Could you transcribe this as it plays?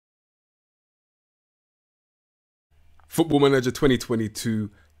Football Manager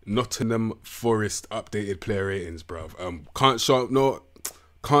 2022 Nottingham Forest updated player ratings, bruv. Can't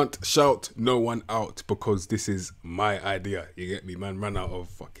shout no one out because this is my idea. You get me? Man ran out of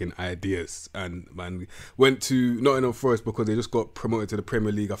fucking ideas and man went to Nottingham Forest because they just got promoted to the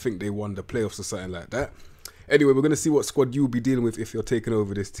Premier League. I think they won the playoffs or something like that. Anyway, we're going to see what squad you'll be dealing with if you're taking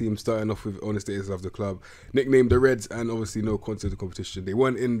over this team, starting off with owner status of the club. Nicknamed the Reds and obviously no content of competition. They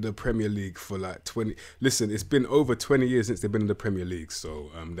weren't in the Premier League for like 20... Listen, it's been over 20 years since they've been in the Premier League,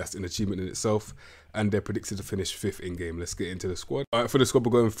 so that's an achievement in itself. And they're predicted to finish 5th in game. Let's get into the squad. All right, for the squad,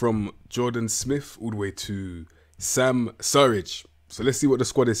 we're going from Jordan Smith all the way to Sam Surridge. So let's see what the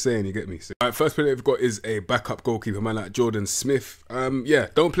squad is saying, you get me? So, all right, first player we've got is a backup goalkeeper, man like Jordan Smith. Yeah,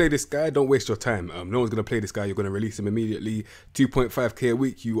 don't play this guy, don't waste your time. No one's going to play this guy, you're going to release him immediately. 2.5k a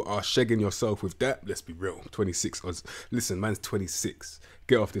week, you are shagging yourself with that. Let's be real, 26 odds. Listen, man's 26.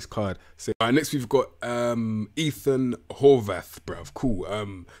 Get off this card. So, all right, next we've got Ethan Horvath, bruv,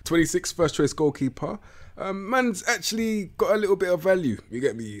 cool. 26, first choice goalkeeper. Man's actually got a little bit of value, you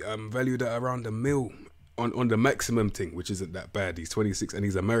get me? Valued at around £1 million. On the maximum thing, which isn't that bad. He's 26 and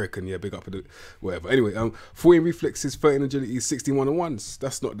he's American, yeah, big up for the whatever. Anyway, 14 reflexes, 13 agility, 61 and ones.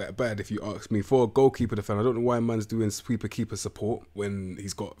 That's not that bad if you ask me. For a goalkeeper defender, I don't know why man's doing sweeper keeper support when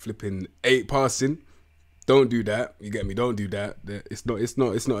he's got flipping 8 passing. Don't do that, you get me? Don't do that. It's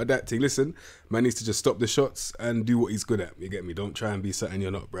not a that thing. Listen, man needs to just stop the shots and do what he's good at. You get me? Don't try and be something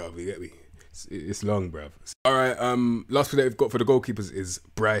you're not, bruv. You get me? It's long, bruv. All right, last player we've got for the goalkeepers is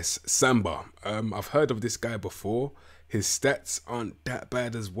Bryce Samba. I've heard of this guy before. His stats aren't that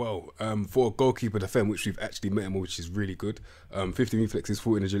bad as well. For a goalkeeper defend, which we've actually met him, which is really good. 15 reflexes,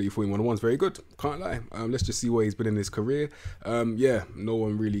 14 agility, 41 and ones, very good. Can't lie. Let's just see where he's been in his career. Yeah, no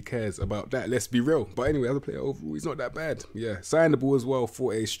one really cares about that. Let's be real. But anyway, as a player overall, he's not that bad. Yeah, signable as well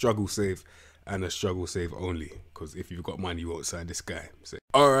for a struggle save. And a struggle save only, because if you've got money you won't sign this guy. So,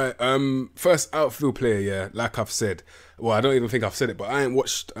 all right, first outfield player, yeah, like I've said, well, I don't even think I've said it, but I ain't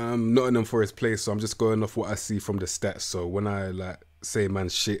watched Nottingham Forest play, so I'm just going off what I see from the stats. So when I like say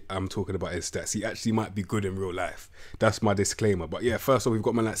man's shit, I'm talking about his stats. He actually might be good in real life. That's my disclaimer. But yeah, first off, we've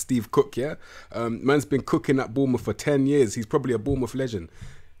got man like Steve Cook, yeah. Man's been cooking at Bournemouth for 10 years. He's probably a Bournemouth legend.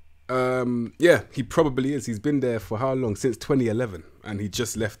 Yeah, he probably is. He's been there for how long? Since 2011, and he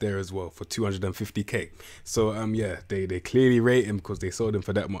just left there as well for 250k. So yeah, they clearly rate him because they sold him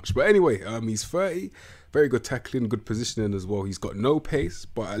for that much. But anyway, he's 30, very good tackling, good positioning as well. He's got no pace,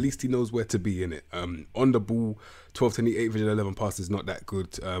 but at least he knows where to be in it. On the ball, 12 to 8 vision, 11 passes, not that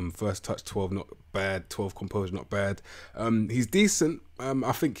good. First touch, 12, not bad. 12 composure, not bad. He's decent.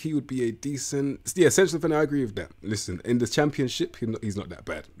 I think he would be a decent, yeah, central defender. I agree with that. Listen, in the Championship, he's not that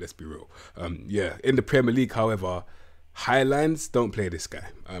bad. Let's be real. Yeah, in the Premier League, however, Highlands, don't play this guy.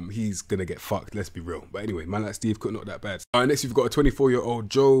 He's gonna get fucked, let's be real. But anyway, man like Steve Cook, not that bad. Next we've got a 24-year-old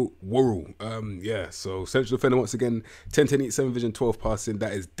Joe Worrell. Yeah, so central defender once again, 10 to 8, 7 vision, 12 passing,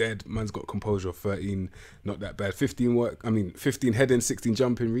 that is dead. Man's got composure of 13, not that bad. 15 heading, 16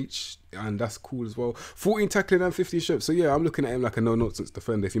 jumping reach, and that's cool as well. 14 tackling and 15 shots. So yeah, I'm looking at him like a no-nonsense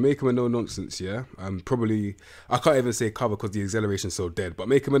defender. If you make him a no-nonsense, yeah, probably, I can't even say cover because the acceleration's so dead, but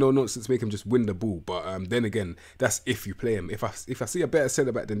make him a no-nonsense, make him just win the ball. But then again, that's if you play him. If I see a better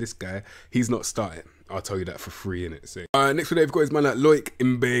centre-back than this guy, he's not starting. I'll tell you that for free, innit? So next one they've got is man like Loic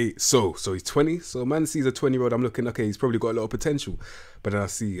Mbe. So he's 20. So man sees a 20-year-old. I'm looking, okay, he's probably got a lot of potential. But then I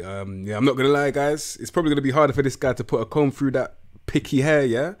see, yeah, I'm not gonna lie, guys. It's probably gonna be harder for this guy to put a comb through that picky hair,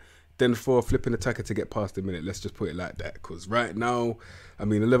 yeah, than for a flipping attacker to get past a minute. Let's just put it like that. Because right now, I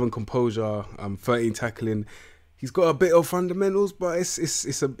mean, 11 composure, 13 tackling. He's got a bit of fundamentals, but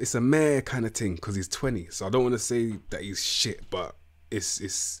it's a mare kind of thing because he's 20. So I don't want to say that he's shit, but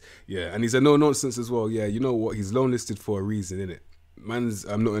it's yeah, and he's a no nonsense as well. Yeah, you know what? He's loan listed for a reason, innit? Man's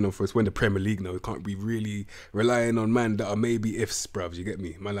not enough for us. We're in the Premier League now. We can't be really relying on man that are maybe ifs, bruv. You get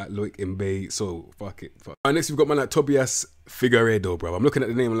me? Man like Loic Mbe. So fuck it. Fuck. Next we've got man like Tobias Figueiredo, bro. I'm looking at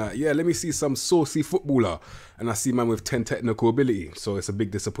the name like, yeah, let me see some saucy footballer. And I see man with 10 technical ability. So it's a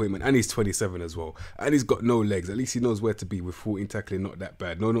big disappointment. And he's 27 as well. And he's got no legs. At least he knows where to be with 14 tackling. Not that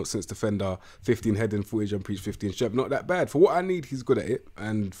bad. No nonsense defender. 15 heading, 40 jump reach, 15 shove. Not that bad. For what I need, he's good at it.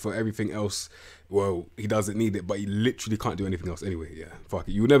 And for everything else, well, he doesn't need it, but he literally can't do anything else anyway. Yeah, fuck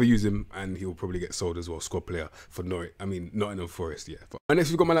it. You'll never use him, and he'll probably get sold as well. Squad player for Norwich. I mean, Nottingham Forest. Yeah. And next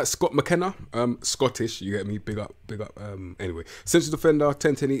we've got man like Scott McKenna. Scottish. You get me? Big up. Big up. Anyway, central defender,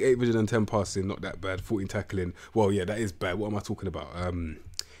 10 to 8 vision and 10 passing. Not that bad. 14 tackling. Well, yeah, that is bad. What am I talking about?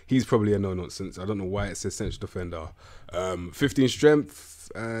 He's probably a no-nonsense. I don't know why it says central defender. 15 strength,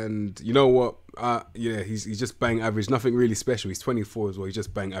 and you know what? Yeah, he's just bang average. Nothing really special. He's 24 as well. He's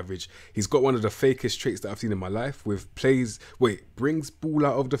just bang average. He's got one of the fakest traits that I've seen in my life with brings ball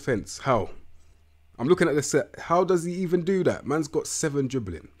out of defence. How? I'm looking at the set. How does he even do that? Man's got 7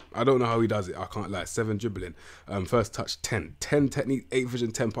 dribbling. I don't know how he does it. I can't lie. 7 dribbling. First touch, 10. 10 technique, 8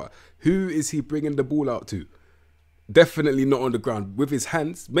 vision, 10 part. Who is he bringing the ball out to? Definitely not on the ground with his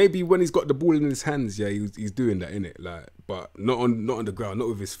hands. Maybe when he's got the ball in his hands, yeah, he's doing that, innit? Like, but not on the ground, not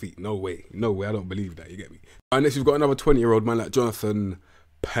with his feet. No way, no way. I don't believe that. You get me? And next we've got another 20-year-old man like Jonathan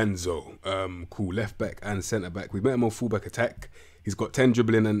Panzo. Cool, left back and centre back. We met him on fullback attack. He's got 10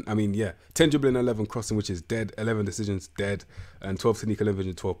 dribbling and 10 dribbling, 11 crossing, which is dead. 11 decisions, dead, and 12 technique, 11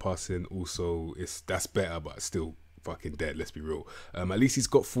 vision, 12 passing. Also, that's better, but still fucking dead, let's be real. At least he's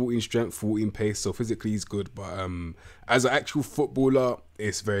got 14 strength, 14 pace, so physically he's good, but as an actual footballer,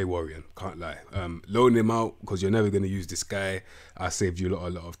 it's very worrying, can't lie. Loan him out because you're never going to use this guy. I saved you a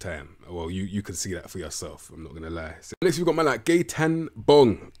lot of time. Well, you can see that for yourself, I'm not going to lie. So next we've got man like Gaetan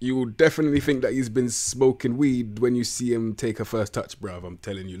Bong. You will definitely think that he's been smoking weed when you see him take a first touch, bruv. I'm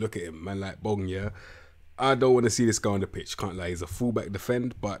telling you, look at him, man like Bong, yeah. I don't want to see this guy on the pitch. Can't lie, he's a fullback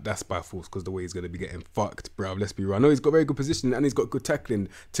defend, but that's by force because the way he's going to be getting fucked, bruv. Let's be real. I know he's got very good positioning and he's got good tackling.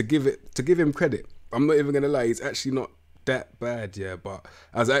 To give him credit, I'm not even going to lie, he's actually not that bad, yeah. But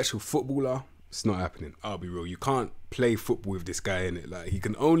as an actual footballer, it's not happening. I'll be real. You can't play football with this guy in it. Like, he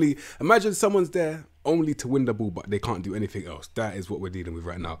can only imagine someone's there only to win the ball, but they can't do anything else. That is what we're dealing with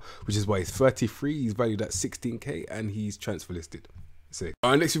right now, which is why he's 33. He's valued at 16k and he's transfer listed. Sick.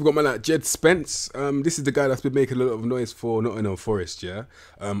 Next we've got my like Jed Spence. This is the guy that's been making a lot of noise for Nottingham Forest, yeah.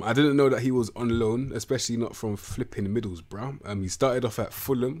 I didn't know that he was on loan, especially not from flipping Middles, bro. He started off at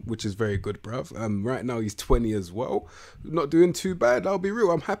Fulham, which is very good, bruv. Right now he's 20 as well. Not doing too bad, I'll be real.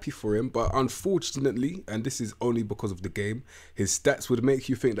 I'm happy for him, but unfortunately, and this is only because of the game, his stats would make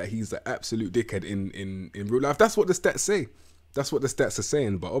you think that he's the absolute dickhead in real life. That's what the stats say. That's what the stats are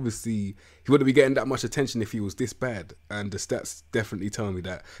saying, but obviously he wouldn't be getting that much attention if he was this bad. And the stats definitely tell me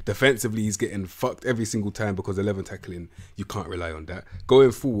that defensively he's getting fucked every single time because 11 tackling, you can't rely on that.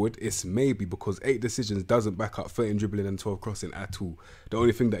 Going forward, it's maybe because 8 decisions doesn't back up 13 dribbling and 12 crossing at all. The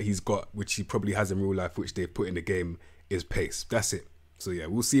only thing that he's got, which he probably has in real life, which they've put in the game, is pace. That's it. So yeah,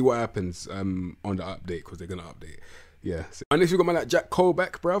 we'll see what happens on the update because they're going to update. Yeah. And next we've got my like Jack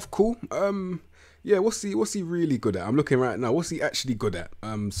Colback, bruv. Cool. Yeah, what's he really good at? I'm looking right now. What's he actually good at?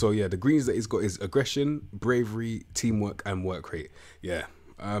 So yeah, the greens that he's got is aggression, bravery, teamwork, and work rate. Yeah.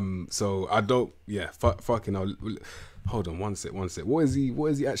 So I don't. Yeah. Fucking. Hold on. One sec. What is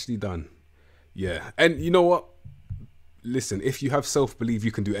he actually done? Yeah. And you know what? Listen, if you have self-belief,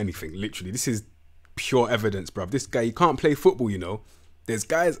 you can do anything. Literally, this is pure evidence, bruv. This guy, he can't play football. You know. There's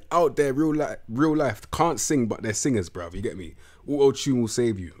guys out there, real life, can't sing, but they're singers, bruv. You get me? Auto-tune will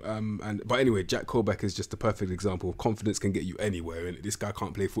save you. But anyway, Jack Colback is just a perfect example of confidence can get you anywhere. And this guy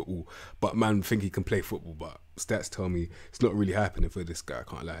can't play football, but man think he can play football. But stats tell me it's not really happening for this guy. I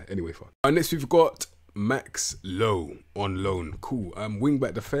can't lie. Anyway, fine. Next we've got Max Lowe on loan. Cool.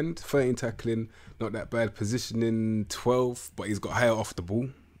 Wing-back defend, 13 tackling, not that bad. Positioning 12, but he's got higher off the ball.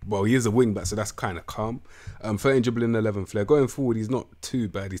 Well, he is a wing back, so that's kind of calm. 13 dribbling, 11 flair. Going forward, he's not too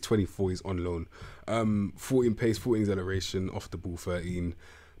bad. He's 24, he's on loan. 14 pace, 14 acceleration, off the ball 13.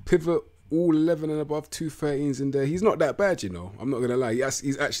 Pivot, all 11 and above, 2 13s in there. He's not that bad, you know. I'm not going to lie.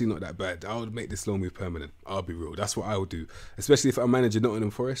 He's actually not that bad. I would make this loan move permanent. I'll be real. That's what I would do. Especially if I'm managing Nottingham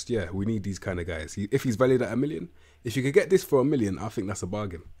Forest. Yeah, we need these kind of guys. If he's valued at $1 million, if you could get this for $1 million, I think that's a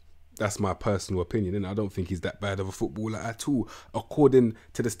bargain. That's my personal opinion, and I don't think he's that bad of a footballer at all. According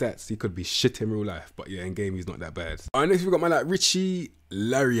to the stats, he could be shit in real life, but yeah, in game he's not that bad. Next we've got my like Richie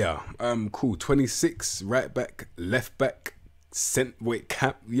Laria. Cool, 26, right back, left back,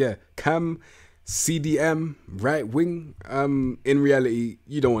 Cam, CDM, right wing. In reality,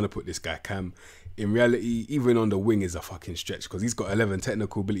 you don't want to put this guy Cam. In reality, even on the wing is a fucking stretch because he's got 11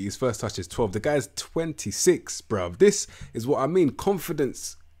 technical ability. His first touch is 12. The guy's 26, bruv. This is what I mean.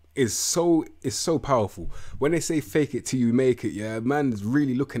 Confidence is so powerful. When they say fake it till you make it, yeah, man's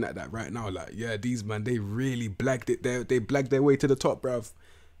really looking at that right now. Like, yeah, these man, they really blagged it. They blagged their way to the top, bruv.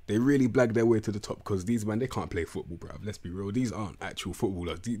 They really blagged their way to the top because these man, they can't play football, bruv. Let's be real. These aren't actual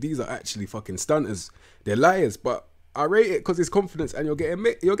footballers. These are actually fucking stunters. They're liars, but I rate it because it's confidence and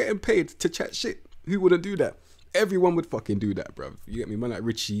you're getting paid to chat shit. Who wouldn't do that? Everyone would fucking do that, bruv. You get me? Man like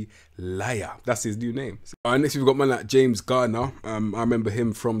Richie Liar. That's his new name. Next we've got man like James Garner. I remember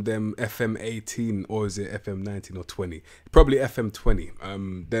him from them FM18, or is it FM19 or 20? Probably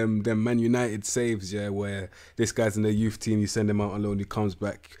FM20. Them Man United saves, yeah, where this guy's in the youth team, you send him out on loan, he comes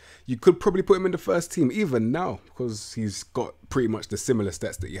back. You could probably put him in the first team, even now, because he's got pretty much the similar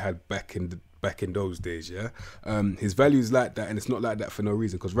stats that you had back in those days, yeah. His value's like that, and it's not like that for no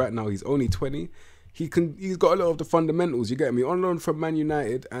reason, because right now he's only 20. He's got a lot of the fundamentals, you get me? On loan from Man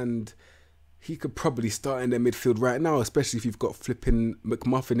United, and he could probably start in their midfield right now, especially if you've got flipping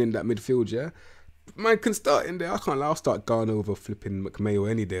McMuffin in that midfield, yeah? Man can start in there. I can't lie, I'll start Garner over flipping McMayo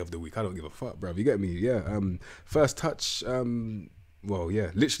any day of the week. I don't give a fuck, bruv. You get me? Yeah. First touch, well, yeah,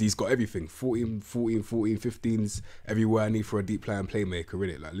 literally he's got everything. 14, 15s, everywhere I need for a deep playing playmaker,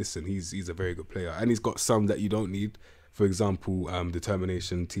 innit? Like, listen, he's a very good player. And he's got some that you don't need. For example,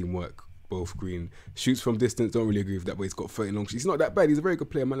 determination, teamwork, both green. Shoots from distance, don't really agree with that, but he's got 30 long. He's not that bad. He's a very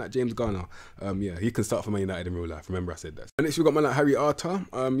good player, man like James Garner. Yeah, he can start for Man United in real life. Remember I said that. And next we've got man like Harry Arter.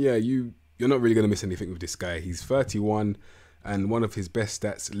 Yeah, you're not really going to miss anything with this guy. He's 31, and one of his best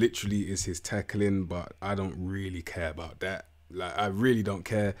stats literally is his tackling, but I don't really care about that. Like, I really don't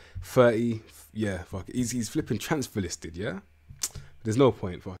care. 30, yeah, fuck it. He's flipping transfer listed, yeah? There's no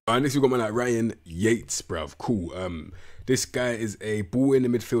point. Fuck. Next we've got man like Ryan Yates, bruv. Cool. This guy is a ball in the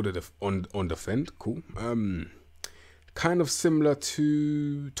midfielder on defend. Cool. Kind of similar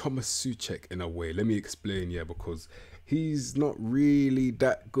to Thomas Souček in a way. Let me explain, yeah, because he's not really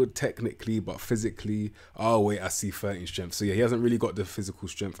that good technically, but physically, oh wait, I see 13 strength. So yeah, he hasn't really got the physical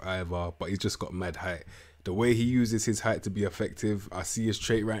strength either, but he's just got mad height. The way he uses his height to be effective, I see his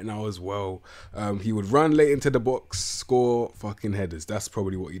trait right now as well. He would run late into the box, score fucking headers. That's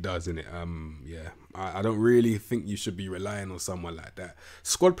probably what he does, innit? Yeah, I don't really think you should be relying on someone like that.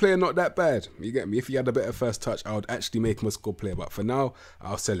 Squad player, not that bad. You get me? If he had a better first touch, I would actually make him a squad player. But for now,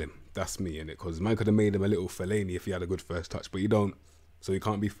 I'll sell him. That's me, innit? Because man could have made him a little Fellaini if he had a good first touch, but you don't. So you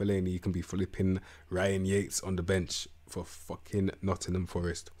can't be Fellaini. You can be flipping Ryan Yates on the bench for fucking Nottingham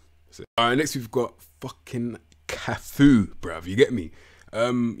Forest. So, next we've got fucking Cafu, bruv, you get me?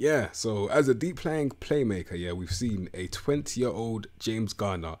 Yeah, so as a deep playing playmaker, yeah, we've seen a 20-year-old James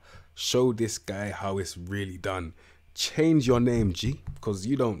Garner show this guy how it's really done. Change your name, G, because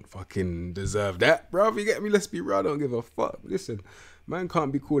you don't fucking deserve that, bruv, you get me? Let's be real, I don't give a fuck. Listen, man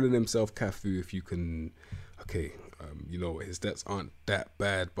can't be calling himself Cafu if you can, okay, you know, his stats aren't that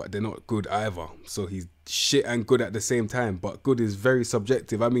bad, but they're not good either. So he's shit and good at the same time, but good is very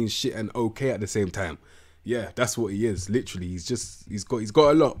subjective. I mean shit and okay at the same time. Yeah, that's what he is. Literally, he's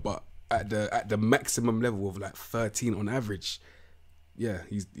got a lot, but at the maximum level of like 13 on average. Yeah,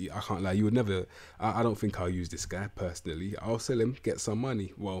 I can't lie. You would never. I don't think I'll use this guy personally. I'll sell him, get some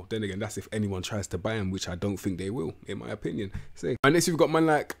money. Well, then again, that's if anyone tries to buy him, which I don't think they will, in my opinion. So, and next we've got man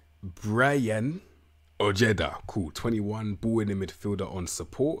like Brian Ojeda, cool, 21, ball in the midfielder on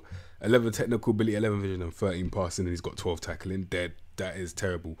support, 11 technical ability, 11 vision and 13 passing, and he's got 12 tackling. Dead. That is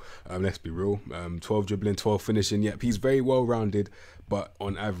terrible. Let's be real. 12 dribbling, 12 finishing. Yep, he's very well rounded, but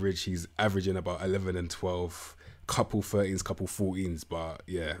on average, he's averaging about 11 and 12, couple 13s, couple 14s. But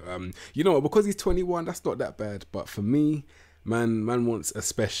yeah, you know, because he's 21, that's not that bad. But for me, man wants a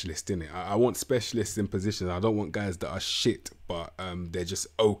specialist, innit? I want specialists in positions. I don't want guys that are shit, but they're just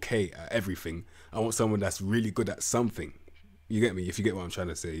okay at everything. I want someone that's really good at something. You get me? If you get what I'm trying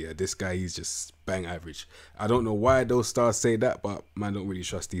to say, yeah, this guy, he's just bang average. I don't know why those stars say that, but man, don't really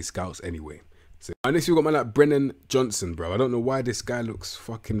trust these scouts anyway. So, and next you got man like Brennan Johnson, bro. I don't know why this guy looks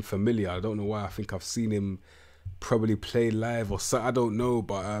fucking familiar. I don't know why. I think I've seen him probably play live or something. I don't know,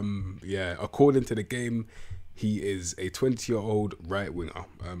 but yeah, according to the game, he is a 20-year-old right winger,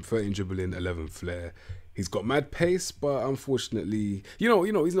 13 dribbling, 11 flair. He's got mad pace, but unfortunately, you know,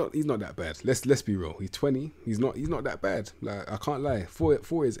 he's not that bad. Let's be real. He's 20. He's not that bad. Like, I can't lie.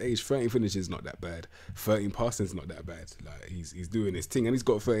 For his age, 13 finishes not that bad. 13 passing's not that bad. Like, he's doing his thing, and he's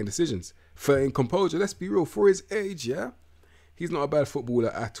got 13 decisions. 13 composure. Let's be real. For his age, yeah, he's not a bad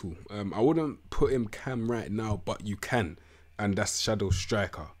footballer at all. I wouldn't put him cam right now, but you can, and that's shadow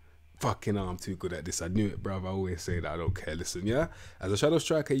striker. Fucking hell, I'm too good at this. I knew it, bruv. I always say that I don't care. Listen, yeah? As a shadow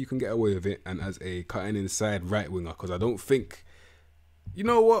striker, you can get away with it. And as a cutting inside right winger, because I don't think... You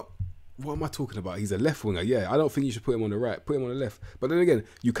know what? What am I talking about? He's a left winger. Yeah, I don't think you should put him on the right. Put him on the left. But then again,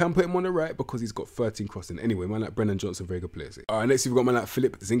 you can put him on the right because he's got 13 crossing. Anyway, man like Brennan Johnson, very good player. Alright, next we've got man like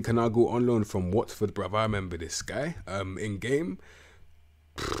Philip Zinchenko on loan from Watford, bruv. I remember this guy. In game...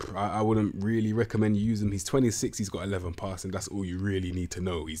 I wouldn't really recommend you use him. He's 26, he's got 11 passing. That's all you really need to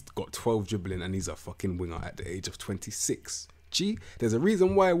know. He's got 12 dribbling and he's a fucking winger at the age of 26. Gee, there's a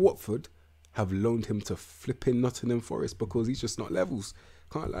reason why Watford have loaned him to flipping Nottingham Forest because he's just not levels.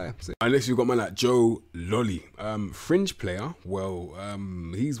 Can't lie. Unless you've got man like Joe Lolly, fringe player. Well,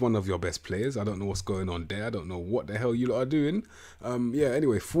 he's one of your best players. I don't know what's going on there. I don't know what the hell you lot are doing. Yeah,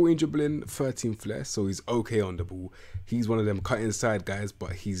 anyway, 14 dribbling, 13 flair, so he's okay on the ball. He's one of them cut inside guys,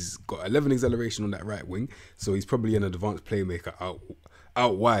 but he's got 11 acceleration on that right wing, so he's probably an advanced playmaker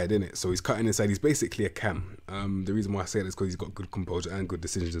out wide, innit? So he's cutting inside. He's basically a cam. The reason why I say that is because he's got good composure and good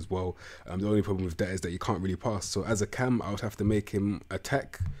decisions as well. The only problem with that is that you can't really pass. So as a cam, I would have to make him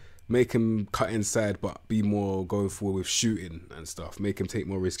attack, make him cut inside, but be more going forward with shooting and stuff. Make him take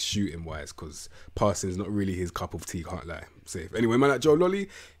more risks shooting wise, because passing is not really his cup of tea, can't lie. Safe. Anyway, man like Joe Lolly,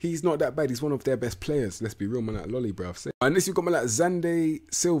 he's not that bad. He's one of their best players. Let's be real, man like Lolly, bruv. Safe. And this you've got man like Zande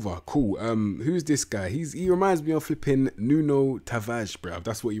Silva. Cool. Who's this guy? He reminds me of flipping Nuno Tavares, bruv.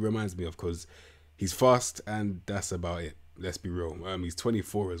 That's what he reminds me of, because he's fast and that's about it. Let's be real. He's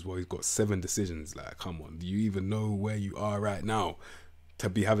 24 as well. He's got 7 decisions. Like, come on. Do you even know where you are right now to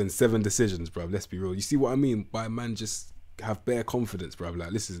be having 7 decisions, bruv? Let's be real. You see what I mean by man just have bare confidence, bruv.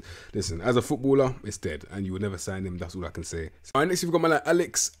 Like, listen, as a footballer, it's dead, and you will never sign him. That's all I can say. Alright, next we've got man like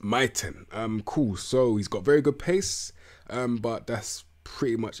Alex Maiten. Cool. So he's got very good pace, but that's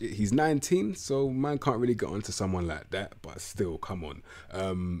pretty much it. He's 19, so man can't really get onto someone like that, but still, come on.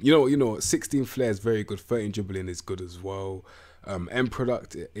 You know, 16 flair is very good. 13 dribbling is good as well. End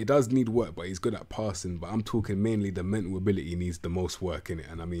product, it does need work, but he's good at passing. But I'm talking mainly the mental ability needs the most work in it.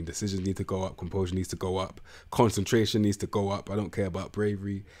 And I mean, decisions need to go up, composure needs to go up, concentration needs to go up. I don't care about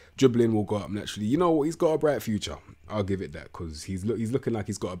bravery. Dribbling will go up naturally. You know what? He's got a bright future. I'll give it that, because he's looking like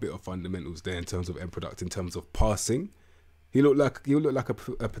he's got a bit of fundamentals there in terms of end product, in terms of passing. He'll look like a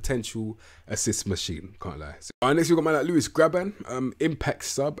potential assist machine, can't lie. So, next we've got man like Lewis Graban, impact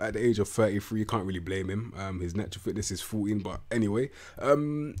sub at the age of 33. Can't really blame him. His natural fitness is 14, but anyway,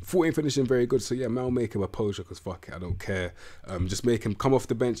 14 finishing very good. So yeah, man, I'll make him a poacher, because fuck it, I don't care. Just make him come off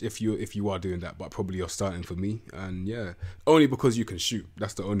the bench if you are doing that, but probably you're starting for me. And yeah, only because you can shoot.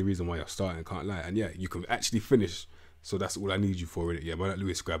 That's the only reason why you're starting. Can't lie. And yeah, you can actually finish. So that's all I need you for, innit? Yeah, man like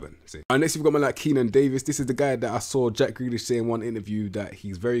Lewis Graban. Next we've got man like Keenan Davis. This is the guy that I saw Jack Grealish say in one interview that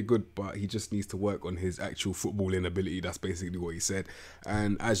he's very good, but he just needs to work on his actual footballing ability. That's basically what he said.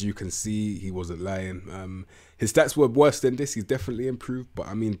 And as you can see, he wasn't lying. His stats were worse than this. He's definitely improved, but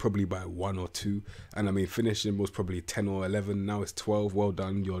I mean probably by 1 or 2. And I mean finishing was probably 10 or 11. Now it's 12. Well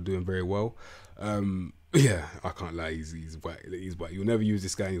done. You're doing very well. Yeah, I can't lie, he's white. You'll never use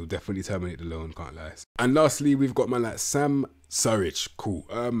this guy and you'll definitely terminate the loan, can't lie. And lastly, we've got man like Sam Surridge. Cool.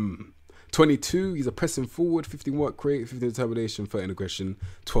 22, he's a pressing forward, 15 work rate, 15 determination, 13 aggression,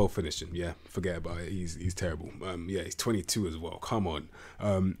 12 finishing. Yeah, forget about it. He's terrible. Yeah, he's 22 as well. Come on.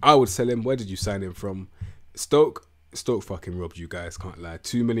 I would sell him. Where did you sign him from? Stoke. Stoke fucking robbed you guys, can't lie.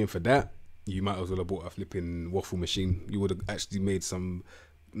 2 million for that. You might as well have bought a flipping waffle machine. You would have actually made some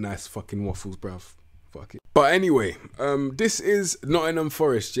nice fucking waffles, bruv. Fuck it. But anyway, this is Nottingham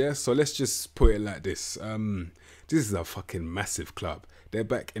Forest, yeah? So let's just put it like this. This is a fucking massive club. They're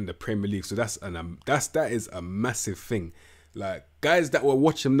back in the Premier League, so that is a massive thing. Like, guys that were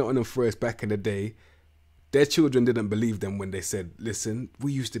watching Nottingham Forest back in the day, their children didn't believe them when they said, listen,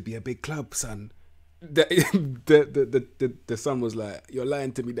 we used to be a big club, son. The son was like, you're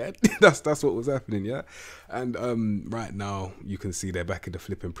lying to me, dad. that's what was happening, yeah. And right now you can see they're back in the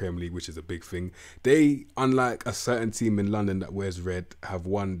flipping Premier League, which is a big thing. They, unlike a certain team in London that wears red, have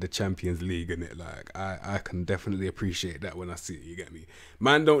won the Champions League, and it like I can definitely appreciate that when I see it. You get me?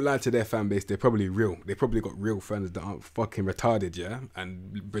 Man, don't lie to their fan base. They're probably real. They probably got real fans that aren't fucking retarded, yeah,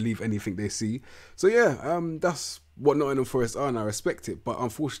 and believe anything they see. So yeah, that's what Nottingham Forest are, and I respect it. But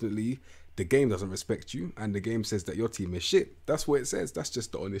unfortunately, the game doesn't respect you, and the game says that your team is shit. That's what it says. That's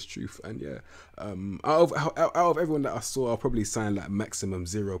just the honest truth. And yeah, out of everyone that I saw, I'll probably sign like maximum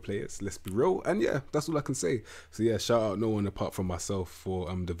 0 players. Let's be real. And yeah, that's all I can say. So yeah, shout out no one apart from myself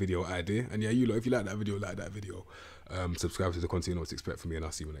for the video idea. And yeah, you lot, if you like that video, subscribe to the content, you know what to expect from me, and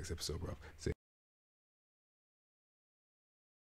I'll see you in the next episode, bro. See.